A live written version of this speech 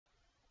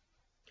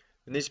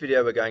In this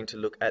video, we're going to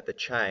look at the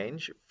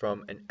change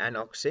from an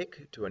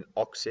anoxic to an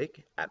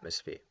oxic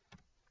atmosphere.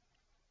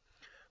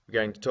 We're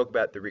going to talk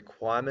about the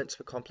requirements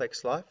for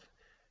complex life,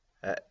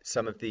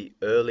 some of the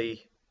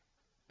early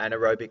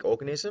anaerobic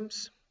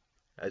organisms,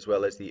 as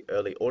well as the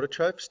early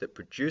autotrophs that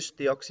produced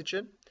the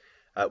oxygen,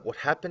 what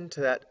happened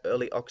to that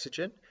early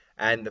oxygen,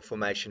 and the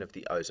formation of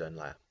the ozone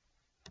layer.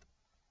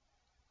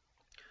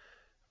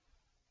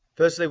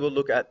 Firstly, we'll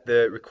look at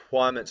the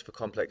requirements for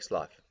complex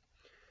life.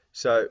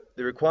 So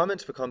the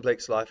requirements for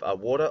complex life are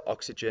water,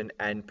 oxygen,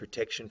 and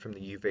protection from the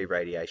UV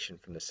radiation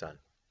from the sun.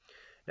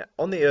 Now,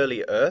 on the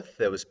early Earth,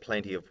 there was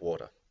plenty of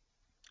water,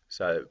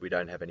 so we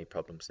don't have any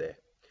problems there.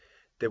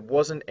 There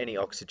wasn't any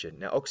oxygen.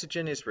 Now,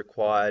 oxygen is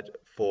required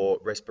for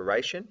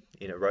respiration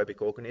in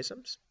aerobic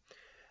organisms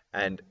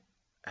and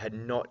had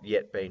not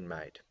yet been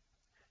made.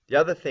 The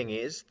other thing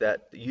is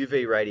that the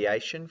UV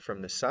radiation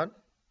from the sun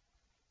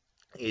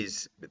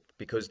is,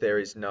 because there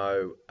is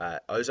no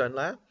ozone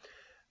layer,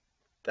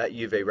 that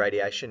UV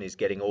radiation is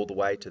getting all the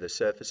way to the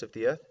surface of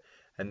the Earth,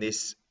 and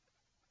this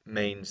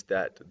means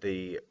that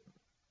the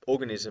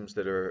organisms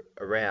that are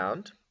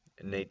around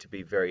need to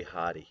be very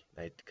hardy.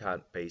 They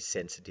can't be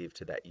sensitive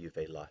to that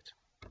UV light.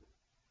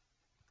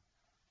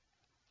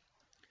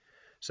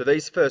 So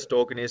these first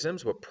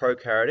organisms were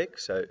prokaryotic,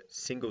 so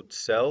single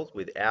celled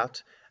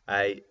without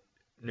a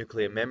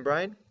nuclear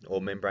membrane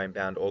or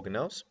membrane-bound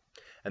organelles.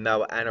 And they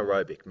were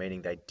anaerobic,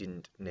 meaning they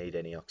didn't need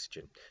any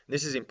oxygen. And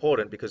this is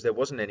important because there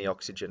wasn't any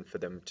oxygen for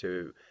them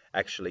to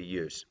actually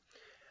use.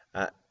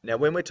 Now,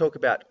 when we talk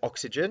about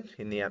oxygen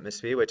in the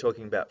atmosphere, we're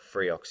talking about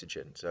free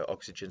oxygen. So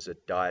oxygen is a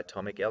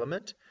diatomic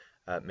element,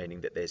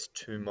 meaning that there's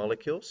two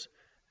molecules.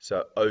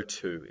 So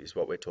O2 is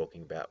what we're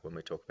talking about when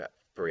we talk about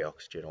free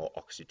oxygen or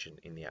oxygen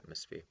in the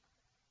atmosphere.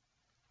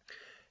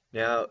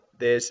 Now,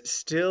 there's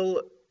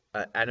still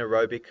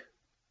anaerobic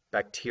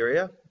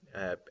bacteria,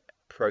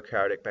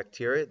 prokaryotic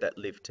bacteria that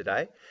live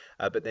today,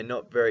 but they're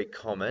not very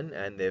common,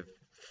 and they've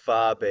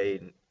far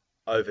been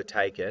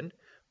overtaken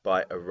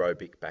by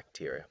aerobic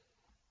bacteria.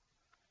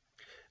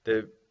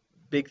 The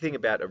big thing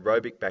about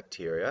aerobic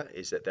bacteria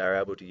is that they're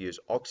able to use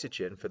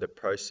oxygen for the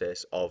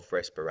process of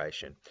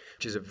respiration,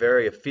 which is a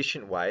very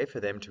efficient way for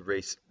them to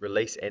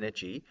release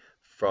energy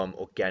from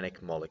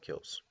organic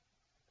molecules.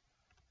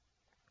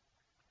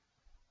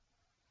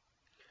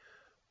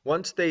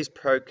 Once these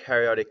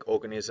prokaryotic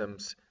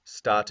organisms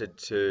started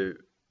to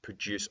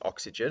produce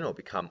oxygen or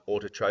become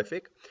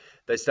autotrophic,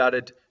 they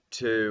started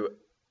to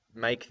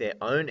make their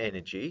own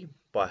energy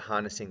by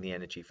harnessing the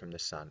energy from the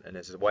sun, and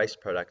as a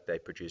waste product they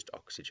produced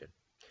oxygen.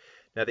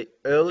 Now, the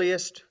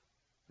earliest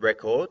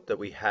record that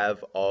we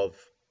have of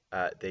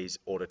these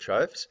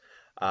autotrophs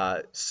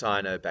are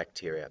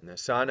cyanobacteria. Now,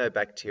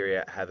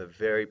 cyanobacteria have a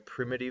very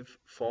primitive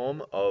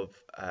form of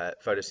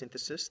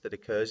photosynthesis that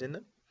occurs in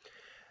them,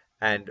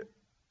 and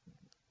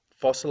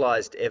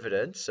fossilized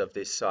evidence of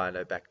this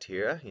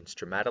cyanobacteria in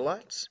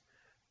stromatolites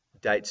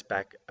dates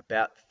back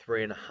about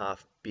 3.5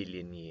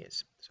 billion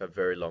years, so a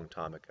very long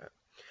time ago.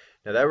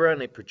 Now, they were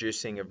only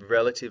producing a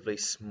relatively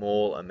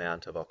small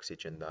amount of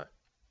oxygen though,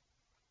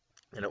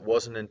 and it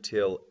wasn't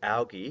until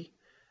algae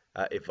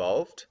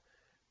evolved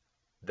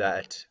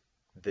that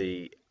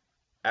the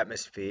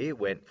atmosphere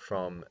went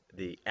from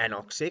the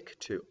anoxic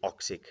to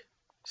oxic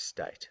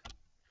state.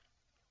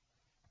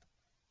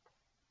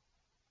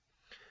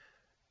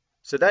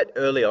 So that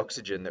early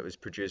oxygen that was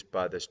produced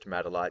by the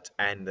stromatolites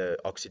and the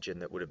oxygen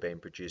that would have been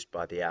produced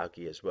by the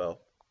algae as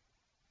well,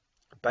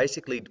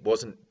 basically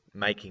wasn't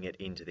making it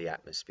into the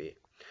atmosphere.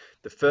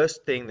 The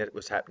first thing that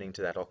was happening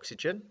to that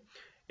oxygen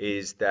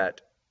is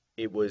that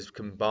it was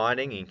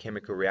combining in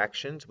chemical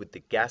reactions with the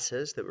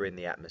gases that were in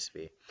the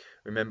atmosphere.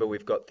 Remember,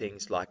 we've got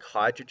things like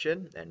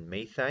hydrogen and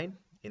methane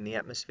in the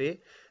atmosphere.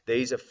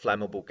 These are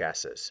flammable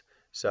gases.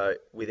 So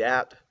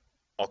without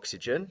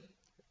oxygen,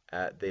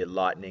 the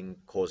lightning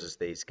causes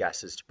these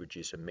gases to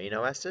produce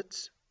amino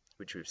acids,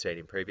 which we've seen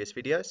in previous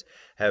videos.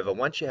 However,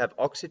 once you have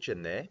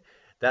oxygen there,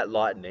 that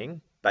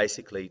lightning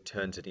basically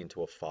turns it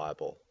into a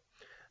fireball.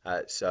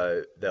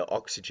 So the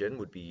oxygen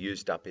would be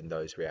used up in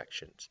those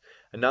reactions.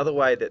 Another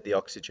way that the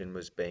oxygen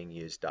was being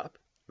used up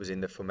was in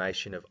the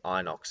formation of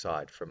iron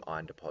oxide from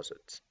iron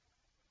deposits.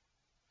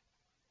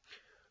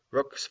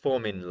 Rocks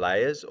form in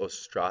layers or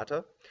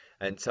strata,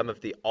 and some of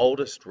the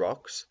oldest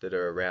rocks that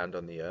are around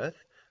on the Earth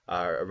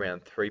are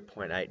around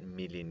 3.8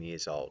 million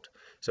years old.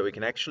 So we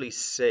can actually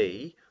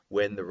see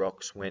when the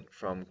rocks went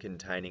from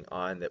containing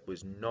iron that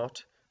was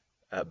not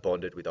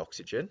bonded with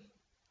oxygen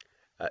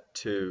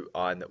to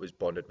iron that was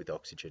bonded with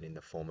oxygen in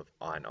the form of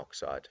iron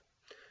oxide.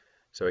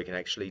 So we can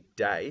actually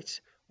date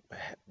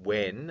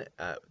when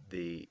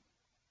the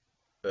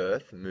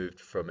Earth moved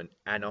from an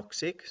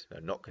anoxic, so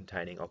not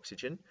containing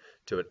oxygen,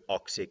 to an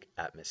oxic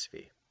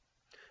atmosphere.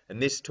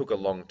 And this took a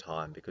long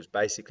time because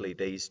basically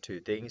these two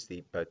things,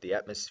 both the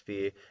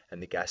atmosphere and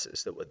the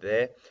gases that were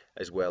there,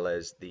 as well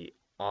as the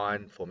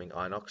iron forming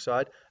iron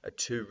oxide, are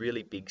two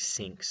really big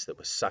sinks that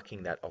were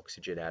sucking that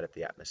oxygen out of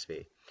the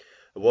atmosphere.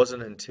 It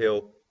wasn't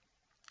until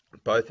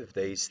both of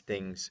these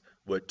things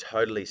were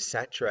totally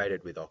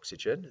saturated with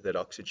oxygen, that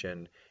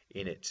oxygen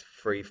in its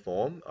free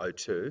form,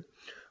 O2,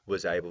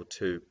 was able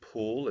to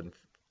pool and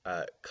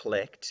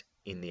collect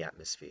in the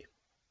atmosphere.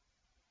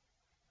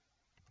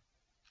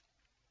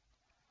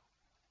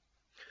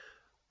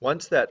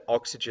 Once that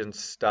oxygen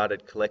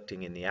started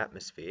collecting in the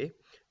atmosphere,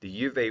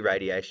 the UV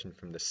radiation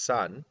from the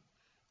sun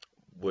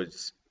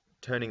was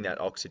turning that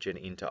oxygen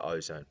into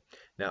ozone.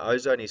 Now,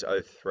 ozone is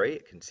O3.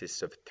 It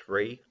consists of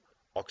 3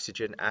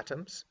 oxygen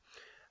atoms.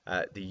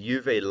 The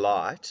UV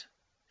light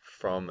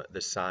from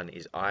the sun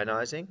is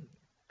ionizing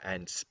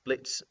and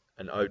splits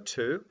an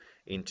O2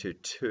 into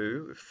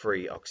 2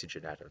 free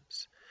oxygen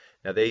atoms.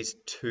 Now, these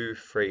 2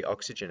 free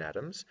oxygen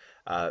atoms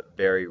are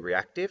very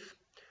reactive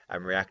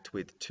and react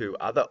with 2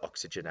 other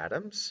oxygen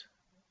atoms,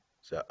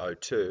 so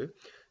O2,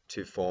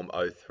 to form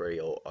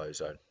O3 or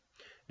ozone.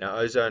 Now,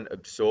 ozone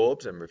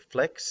absorbs and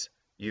reflects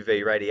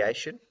UV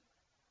radiation.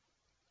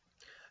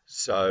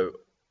 So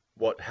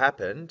what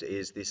happened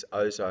is this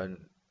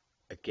ozone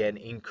again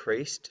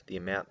increased the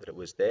amount that it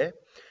was there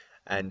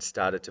and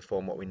started to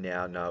form what we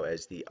now know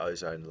as the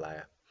ozone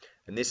layer.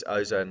 And this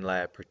ozone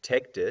layer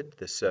protected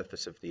the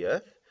surface of the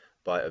Earth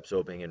by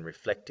absorbing and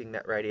reflecting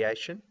that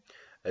radiation,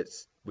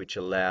 which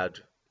allowed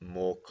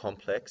more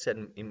complex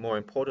and, more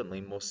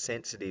importantly, more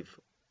sensitive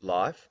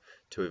life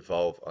to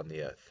evolve on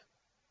the Earth.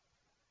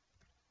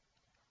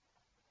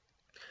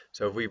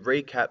 So if we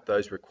recap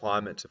those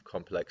requirements of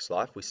complex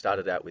life, we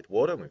started out with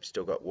water, and we've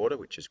still got water,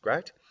 which is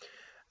great.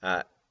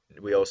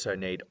 We also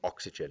need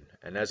oxygen.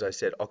 And as I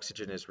said,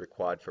 oxygen is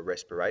required for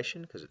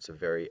respiration because it's a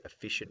very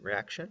efficient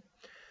reaction.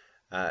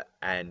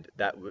 And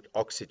that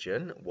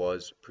oxygen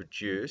was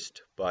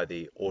produced by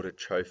the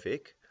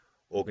autotrophic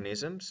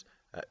organisms,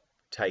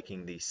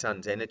 taking the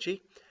sun's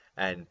energy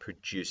and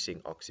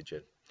producing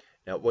oxygen.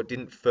 Now, what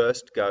didn't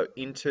first go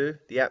into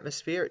the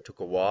atmosphere, it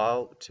took a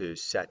while to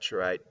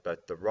saturate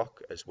both the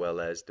rock as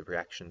well as the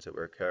reactions that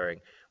were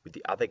occurring with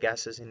the other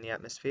gases in the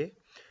atmosphere,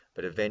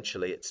 but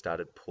eventually it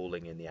started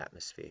pooling in the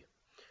atmosphere.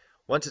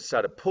 Once it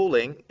started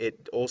pooling,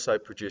 it also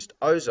produced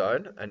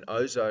ozone, and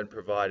ozone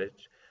provided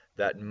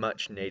that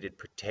much needed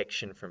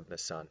protection from the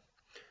sun.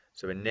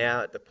 So we're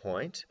now at the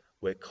point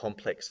where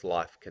complex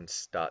life can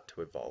start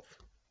to evolve.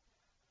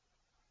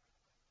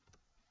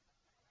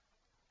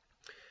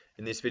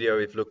 In this video,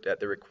 we've looked at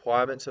the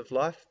requirements of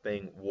life,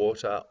 being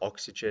water,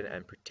 oxygen,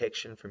 and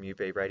protection from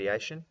UV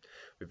radiation.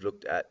 We've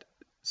looked at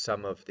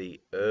some of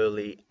the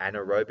early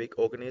anaerobic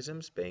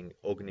organisms, being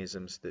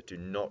organisms that do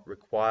not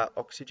require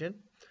oxygen,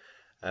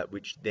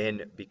 which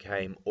then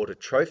became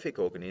autotrophic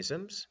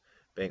organisms,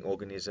 being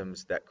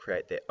organisms that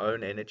create their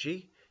own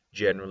energy,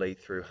 generally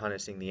through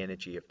harnessing the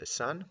energy of the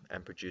sun,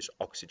 and produce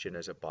oxygen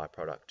as a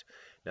byproduct.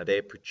 Now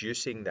they're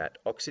producing that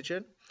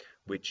oxygen,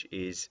 which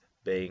is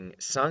being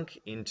sunk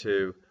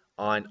into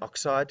iron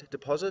oxide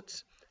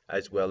deposits,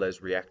 as well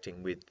as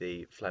reacting with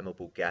the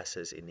flammable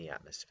gases in the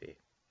atmosphere.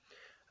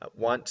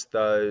 Once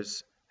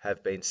those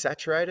have been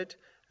saturated,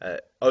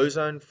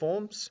 ozone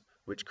forms,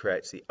 which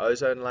creates the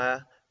ozone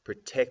layer,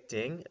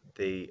 protecting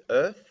the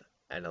Earth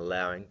and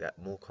allowing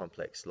that more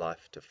complex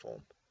life to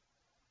form.